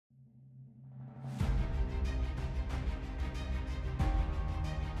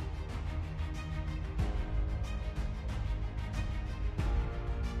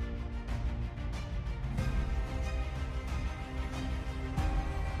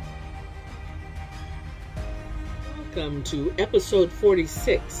Welcome to episode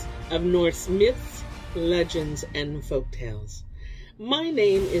 46 of Norse Myths, Legends, and Folktales. My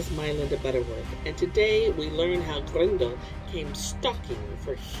name is MyLinda Butterworth, and today we learn how Grendel came stalking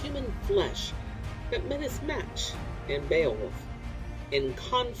for human flesh but met his match in Beowulf, in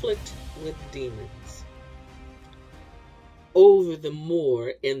conflict with demons. Over the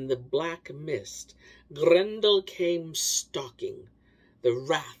moor in the black mist, Grendel came stalking. The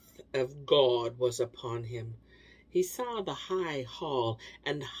wrath of God was upon him. He saw the high hall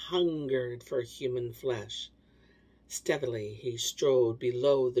and hungered for human flesh. Stealthily he strode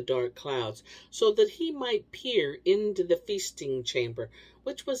below the dark clouds so that he might peer into the feasting chamber,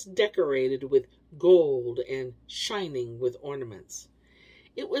 which was decorated with gold and shining with ornaments.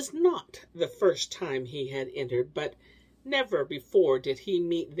 It was not the first time he had entered, but never before did he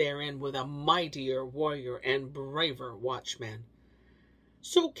meet therein with a mightier warrior and braver watchman.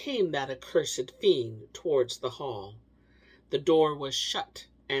 So came that accursed fiend towards the hall. The door was shut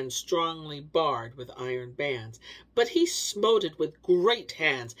and strongly barred with iron bands, but he smote it with great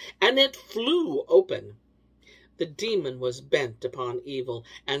hands, and it flew open. The demon was bent upon evil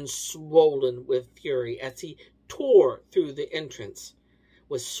and swollen with fury as he tore through the entrance.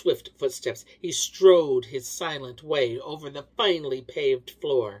 With swift footsteps he strode his silent way over the finely paved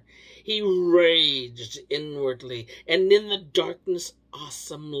floor. He raged inwardly, and in the darkness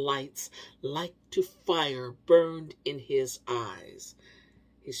awesome lights, like to fire, burned in his eyes.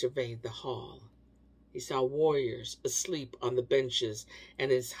 He surveyed the hall. He saw warriors asleep on the benches,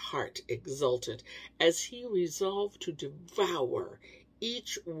 and his heart exulted as he resolved to devour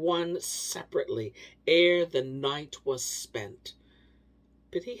each one separately ere the night was spent.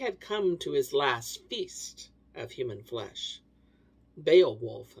 But he had come to his last feast of human flesh.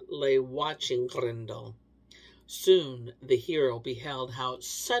 Beowulf lay watching Grendel. Soon the hero beheld how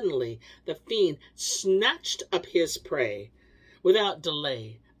suddenly the fiend snatched up his prey. Without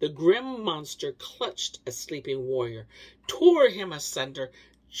delay, the grim monster clutched a sleeping warrior, tore him asunder,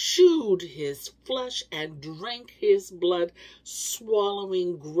 chewed his flesh, and drank his blood,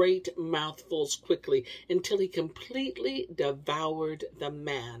 swallowing great mouthfuls quickly until he completely devoured the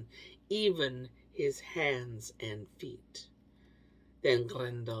man, even his hands and feet. Then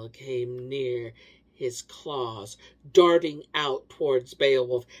Grendel came near, his claws darting out towards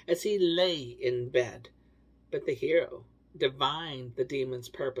Beowulf as he lay in bed. But the hero divined the demon's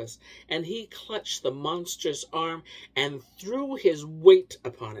purpose, and he clutched the monster's arm and threw his weight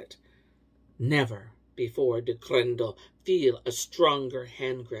upon it. Never before did Grendel feel a stronger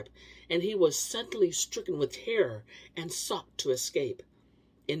hand grip, and he was suddenly stricken with terror and sought to escape.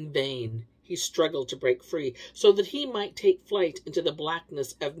 In vain he struggled to break free, so that he might take flight into the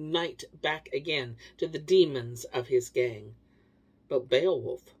blackness of night back again to the demons of his gang. But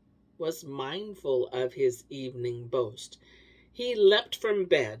Beowulf was mindful of his evening boast. He leapt from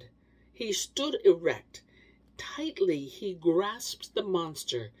bed. He stood erect. Tightly he grasped the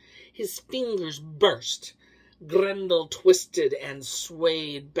monster. His fingers burst. Grendel twisted and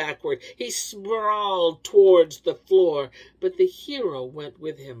swayed backward. He sprawled towards the floor, but the hero went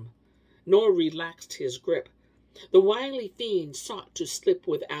with him, nor relaxed his grip. The wily fiend sought to slip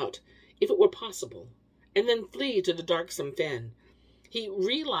without, if it were possible, and then flee to the darksome fen. He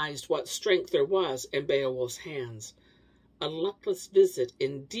realized what strength there was in Beowulf's hands. A luckless visit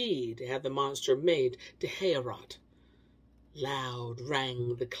indeed had the monster made to Heorot. Loud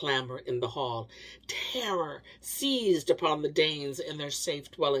rang the clamor in the hall. Terror seized upon the Danes in their safe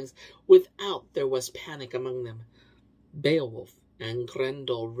dwellings. Without there was panic among them. Beowulf and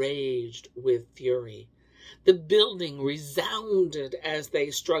Grendel raged with fury. The building resounded as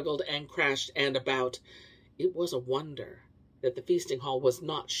they struggled and crashed and about. It was a wonder that the feasting hall was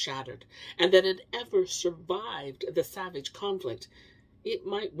not shattered, and that it ever survived the savage conflict. It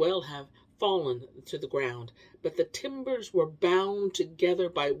might well have fallen to the ground, but the timbers were bound together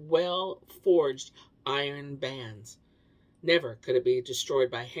by well-forged iron bands. Never could it be destroyed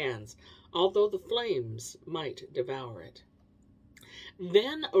by hands, although the flames might devour it.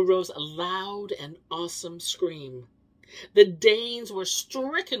 Then arose a loud and awesome scream. The Danes were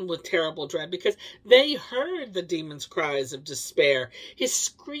stricken with terrible dread because they heard the demon's cries of despair, his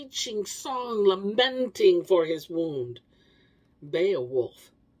screeching song lamenting for his wound.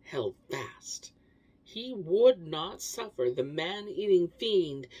 Beowulf held fast. He would not suffer the man-eating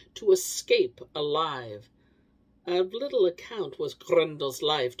fiend to escape alive. Of little account was Grendel's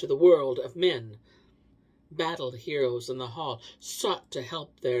life to the world of men. Battled heroes in the hall sought to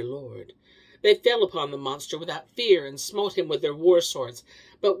help their lord. They fell upon the monster without fear and smote him with their war swords,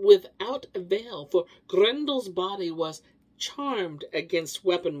 but without avail, for Grendel's body was charmed against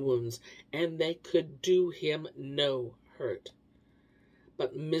weapon wounds, and they could do him no hurt.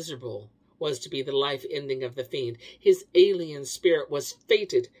 But miserable was to be the life ending of the fiend. His alien spirit was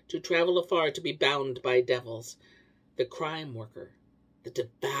fated to travel afar to be bound by devils. The crime worker, the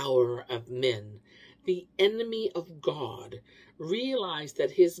devourer of men, the enemy of God, realized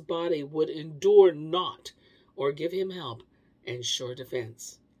that his body would endure naught or give him help and sure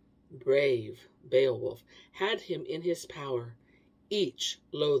defense. Brave Beowulf had him in his power. Each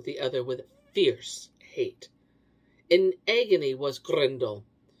loathed the other with fierce hate. In agony was Grendel.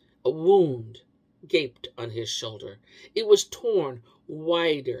 A wound gaped on his shoulder. It was torn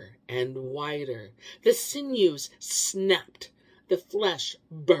wider and wider. The sinews snapped. The flesh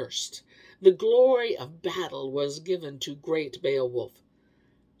burst. The glory of battle was given to great Beowulf.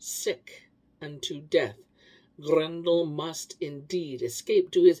 Sick unto death, Grendel must indeed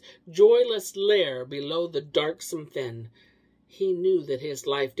escape to his joyless lair below the darksome fen. He knew that his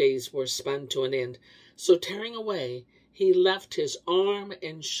life days were spun to an end, so tearing away, he left his arm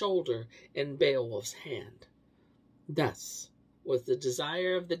and shoulder in Beowulf's hand. Thus was the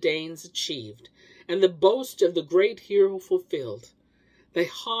desire of the Danes achieved, and the boast of the great hero fulfilled. The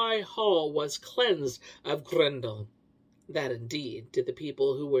high hall was cleansed of Grendel. That indeed did the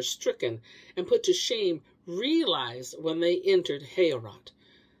people who were stricken and put to shame realize when they entered Heorot.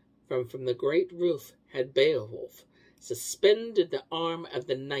 From the great roof had Beowulf suspended the arm of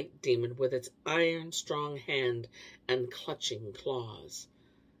the night demon with its iron-strong hand and clutching claws.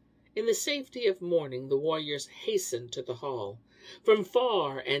 In the safety of morning the warriors hastened to the hall. From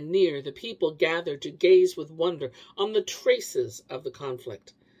far and near the people gathered to gaze with wonder on the traces of the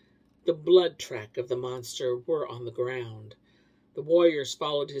conflict. The blood track of the monster were on the ground. The warriors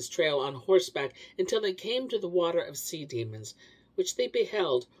followed his trail on horseback until they came to the water of sea demons, which they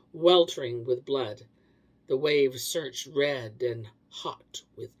beheld weltering with blood. The waves surged red and hot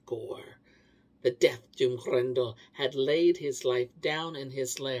with gore. The death-doomed Grendel had laid his life down in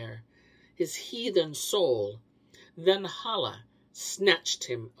his lair. His heathen soul, then Hala, snatched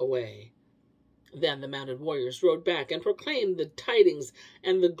him away. Then the mounted warriors rode back and proclaimed the tidings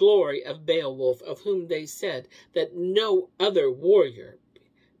and the glory of Beowulf, of whom they said that no other warrior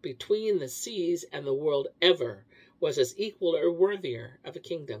between the seas and the world ever was as equal or worthier of a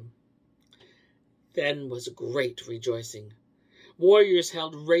kingdom. Then was great rejoicing. Warriors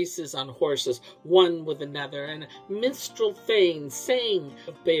held races on horses, one with another, and minstrel thanes sang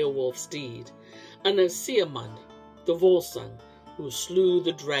of Beowulf's deed, and of Siamund, the Volsung, who slew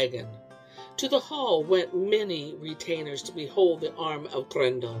the dragon. To the hall went many retainers to behold the arm of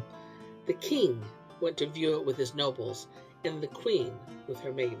Grendel. The king went to view it with his nobles, and the queen with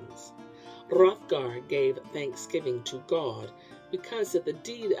her maidens. Hrothgar gave thanksgiving to God because that the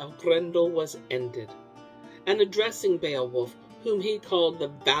deed of Grendel was ended. And addressing Beowulf, whom he called the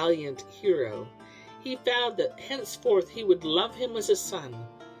valiant hero, he vowed that henceforth he would love him as a son.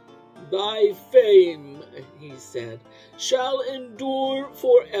 "Thy fame," he said, "shall endure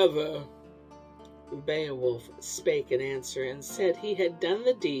forever." Beowulf spake in answer, and said he had done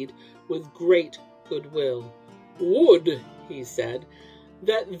the deed with great goodwill. "Would," he said,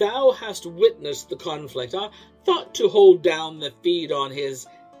 "that thou hast witnessed the conflict. I thought to hold down the feed on his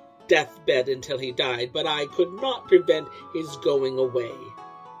deathbed until he died, but I could not prevent his going away."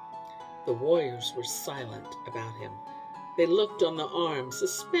 The warriors were silent about him. They looked on the arm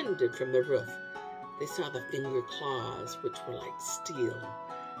suspended from the roof. They saw the finger claws, which were like steel.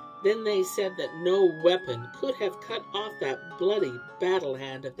 Then they said that no weapon could have cut off that bloody battle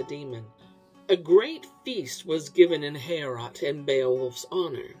hand of the demon. A great feast was given in Heorot in Beowulf's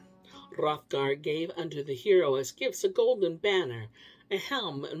honor. Hrothgar gave unto the hero as gifts a golden banner, a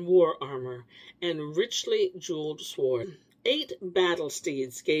helm and war armor, and richly jeweled sword. 8 battle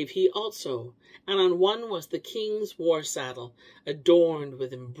steeds gave he also, and on one was the king's war saddle, adorned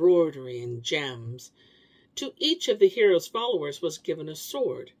with embroidery and gems. To each of the hero's followers was given a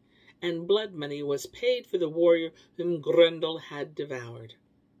sword, and blood money was paid for the warrior whom Grendel had devoured.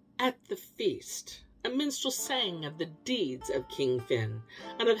 At the feast, a minstrel sang of the deeds of King Finn,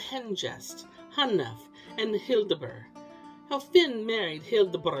 and of Hengest, Hunuf, and Hildebur, how Finn married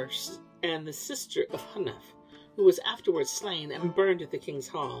Hildebur, and the sister of Hunuf, who was afterwards slain and burned at the king's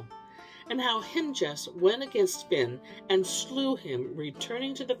hall, and how Hengest went against Finn and slew him,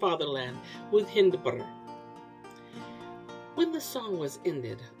 returning to the fatherland with Hildebur. When the song was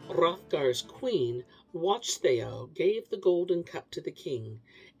ended, Hrothgar's queen, Watchtheo, gave the golden cup to the king,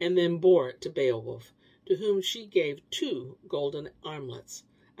 and then bore it to Beowulf, to whom she gave 2 golden armlets,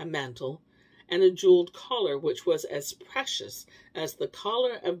 a mantle, and a jeweled collar which was as precious as the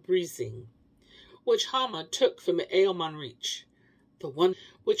collar of Brising. which Hama took from Eomanreach. The one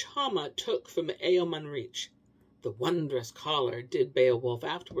which Hama took from Eomanreach. The wondrous collar did Beowulf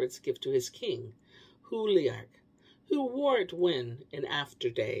afterwards give to his king, Huliark, who wore it when, in after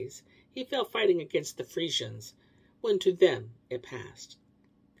days, he fell fighting against the Frisians, when to them it passed.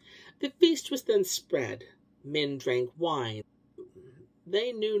 The feast was then spread. Men drank wine.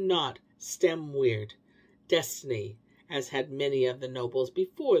 They knew not stem weird, destiny, as had many of the nobles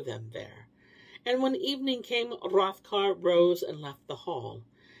before them there. And when evening came, Hrothgar rose and left the hall,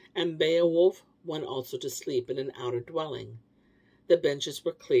 and Beowulf went also to sleep in an outer dwelling. The benches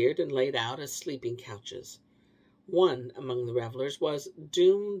were cleared and laid out as sleeping couches. One among the revellers was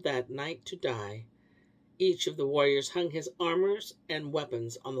doomed that night to die. Each of the warriors hung his armors and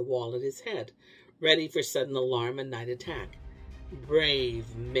weapons on the wall at his head, ready for sudden alarm and night attack.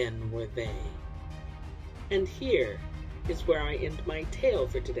 Brave men were they. And here is where I end my tale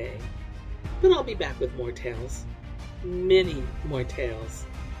for today. But I'll be back with more tales. Many more tales.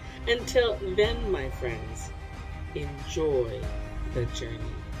 Until then, my friends, enjoy the journey.